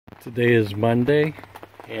Today is Monday,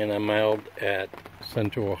 and I'm out at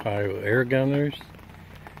Central Ohio Air Gunners.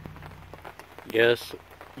 Yes,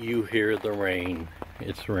 you hear the rain.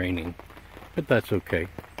 It's raining, but that's okay.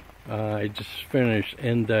 I just finished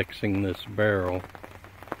indexing this barrel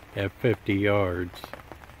at 50 yards,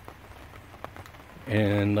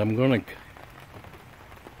 and I'm gonna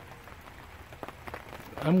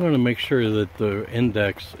make sure that the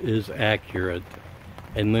index is accurate,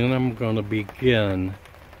 and then I'm gonna begin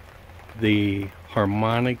the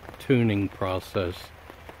harmonic tuning process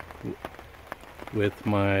with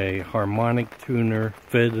my harmonic tuner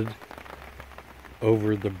fitted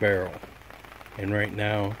over the barrel. And right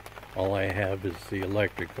now all I have is the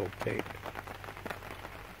electrical tape.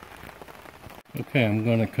 Okay, I'm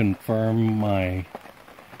going to confirm my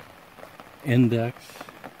index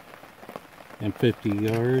in 50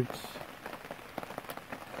 yards.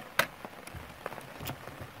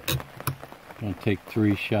 I'm going to take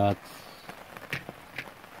 3 shots,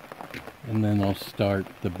 and then I'll start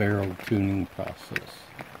the barrel tuning process.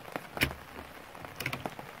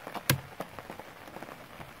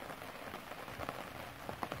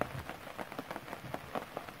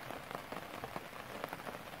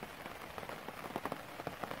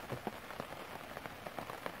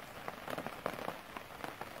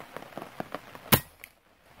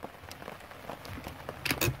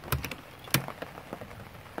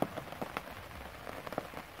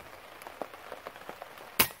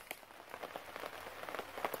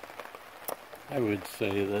 I would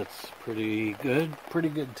say that's pretty good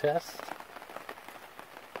test.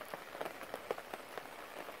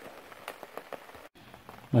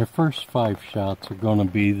 My first 5 shots are going to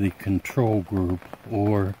be the control group,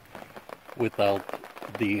 or without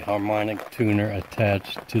the harmonic tuner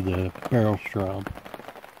attached to the barrel shroud.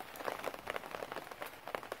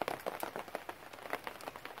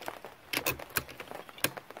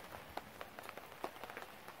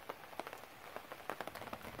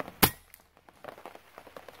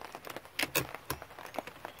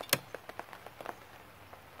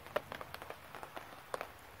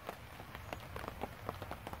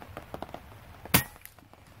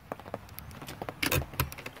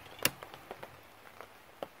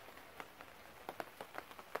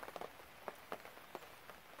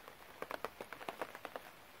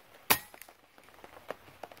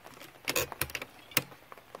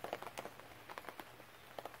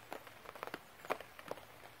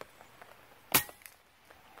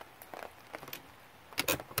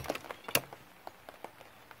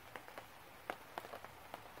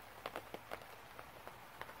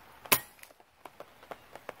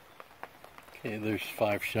 Okay, there's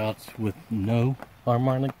 5 shots with no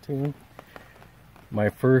harmonic tune. My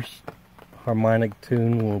first harmonic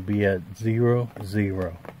tune will be at 0,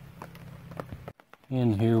 0.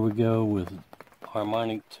 And here we go with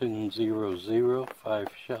harmonic tune 0, 0, 5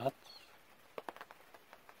 shots.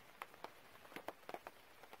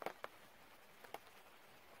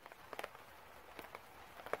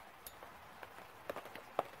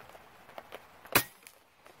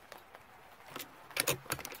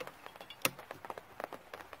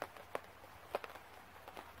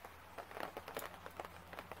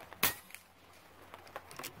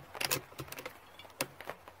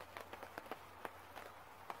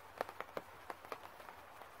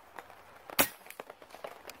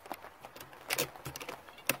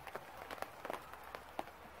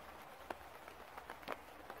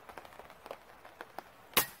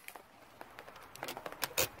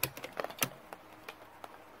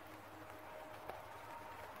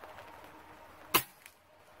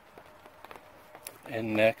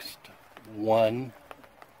 And next, 1,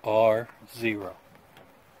 R, 0.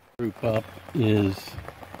 Group up is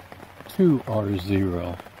 2, R,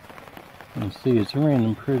 0. You see it's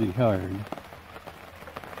raining pretty hard,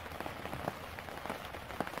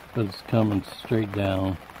 but it's coming straight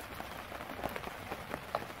down.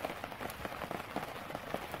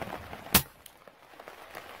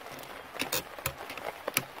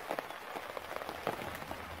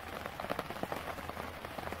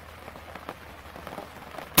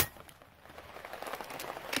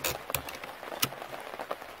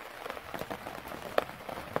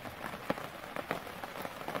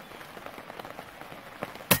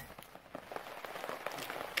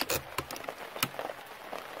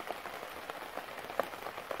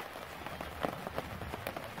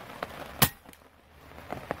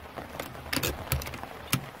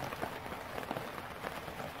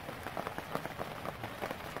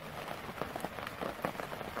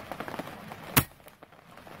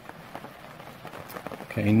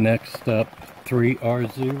 Okay, next up,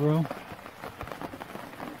 3R0.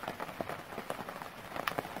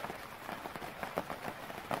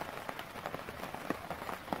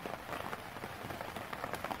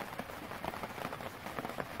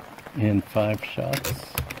 in 5 shots.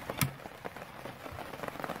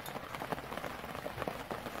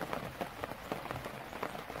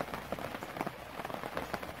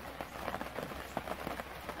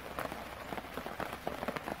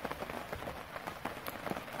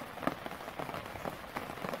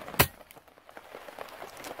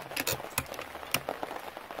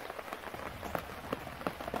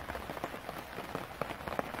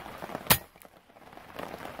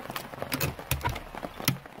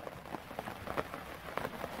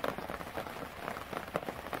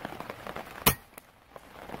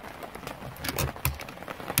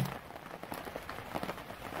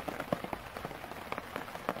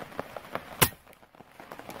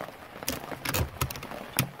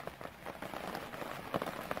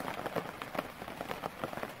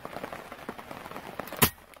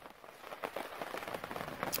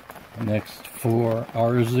 Next for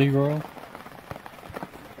R0,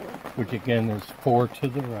 which again is 4 to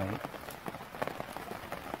the right.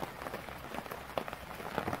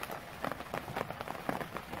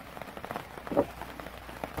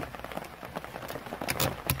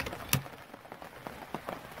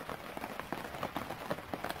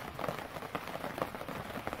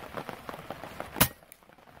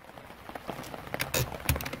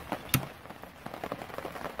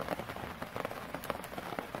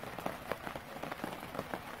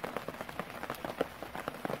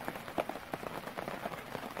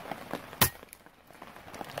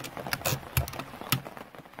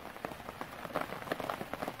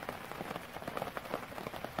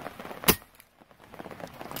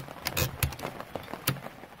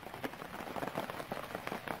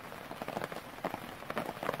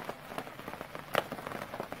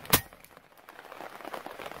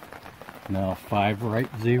 Now 5 right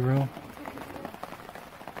 0.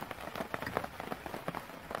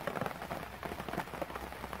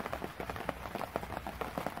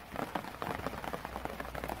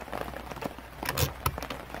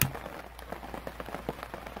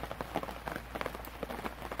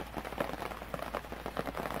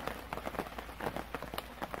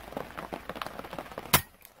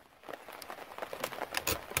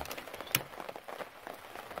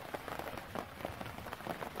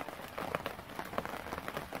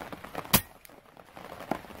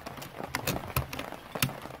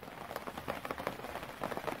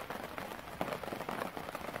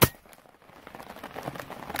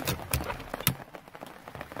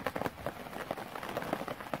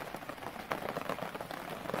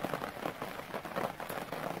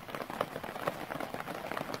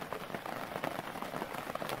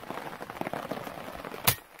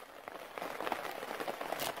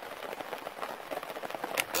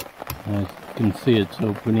 As you can see, it's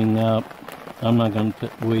opening up. I'm not going to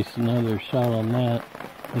waste another shot on that.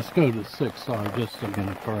 Let's go to 6R just to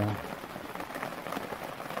confirm.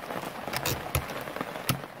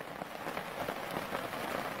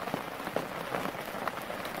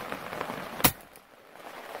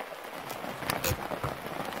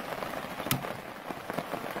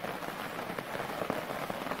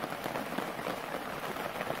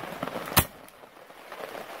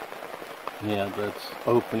 Yeah, that's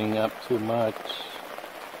opening up too much.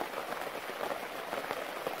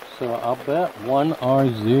 So I'll bet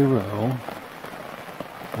 1R0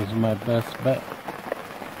 is my best bet.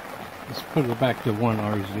 Let's put it back to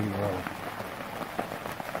 1R0.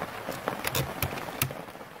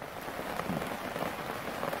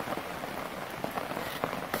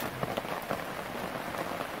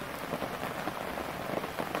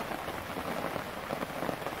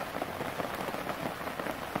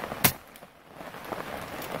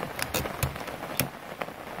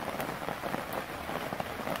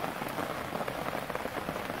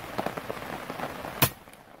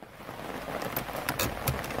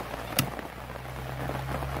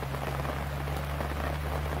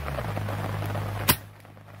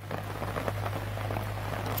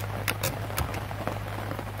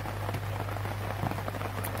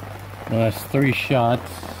 That's 3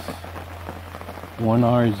 shots,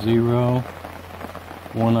 1R0,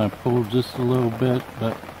 one I pulled just a little bit,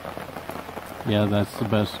 but yeah, that's the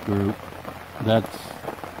best group. That's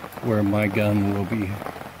where my gun will be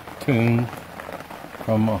tuned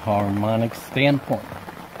from a harmonic standpoint.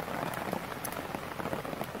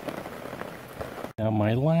 Now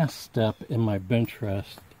my last step in my bench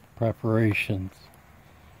rest preparations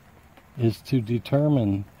is to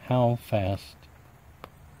determine how fast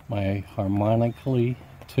my harmonically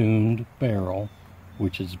tuned barrel,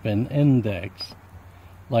 which has been indexed,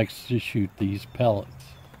 likes to shoot these pellets.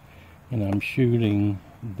 And I'm shooting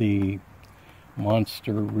the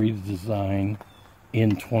Monster redesign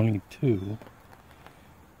in 22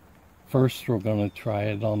 First, we're going to try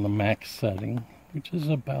it on the max setting, which is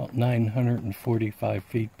about 945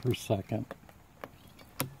 feet per second.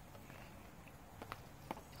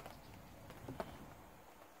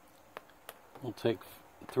 We'll take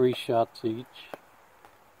 3 shots each.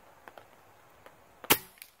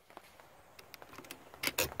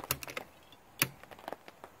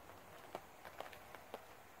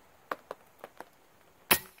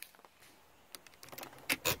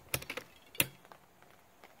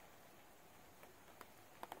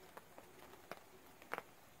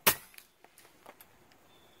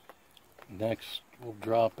 Next, we'll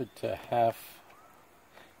drop it to half,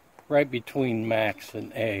 right between max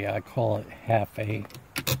and A. I call it half A.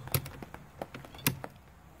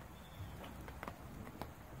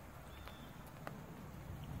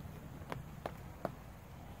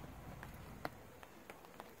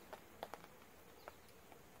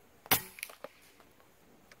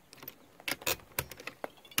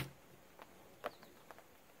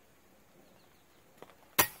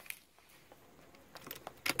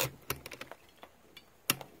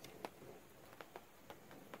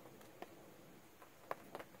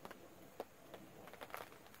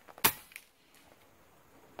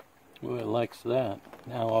 Well, it likes that.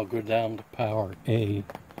 Now I'll go down to power A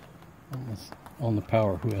on the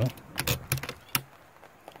power wheel.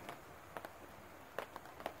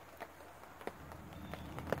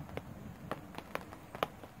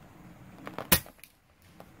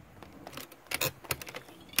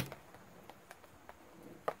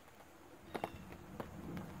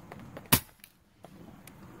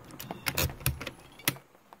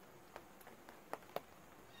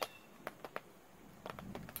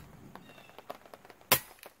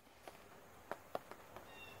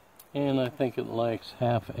 And I think it likes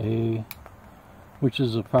half A, which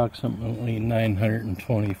is approximately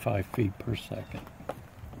 925 feet per second.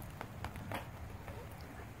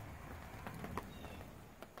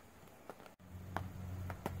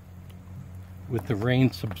 With the rain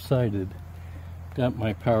subsided, got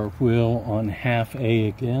my power wheel on half A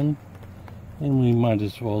again, and we might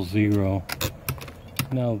as well zero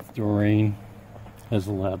now that the rain has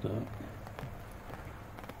let up.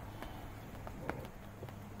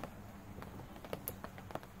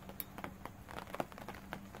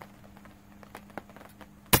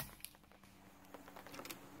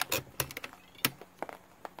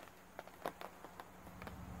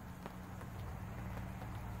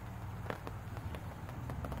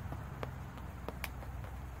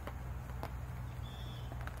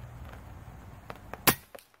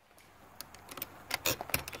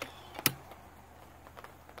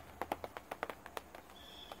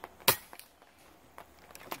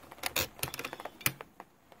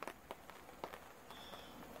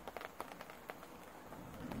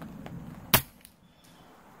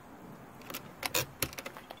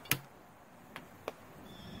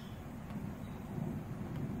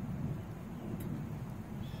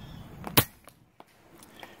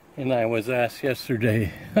 And I was asked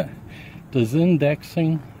yesterday, does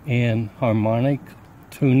indexing and harmonic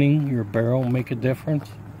tuning your barrel make a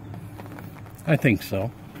difference? I think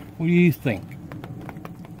so. What do you think?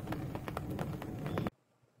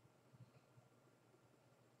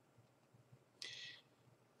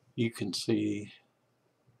 You can see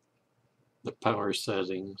the power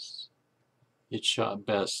settings. It shot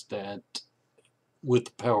best at with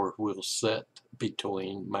the power wheel set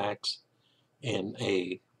between max and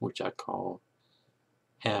A, which I call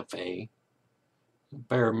half A.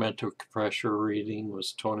 Barometric pressure reading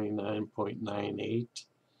was 29.98.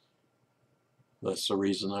 That's the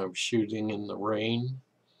reason I was shooting in the rain.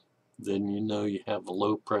 Then you know you have a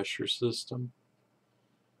low pressure system.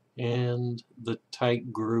 And the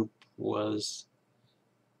tight group was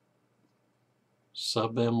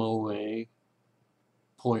sub MOA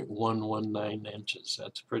 0.119 inches.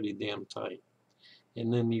 That's pretty damn tight.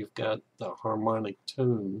 And then you've got the harmonic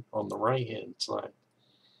tune on the right hand side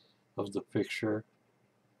of the picture,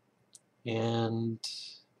 and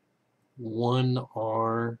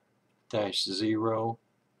 1R-0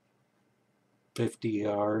 50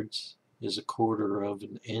 yards is 1/4 of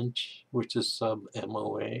an inch, which is sub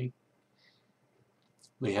MOA.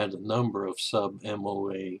 We had a number of sub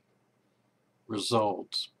MOA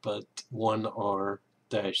results, but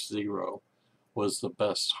 1R-0 was the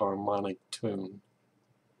best harmonic tune.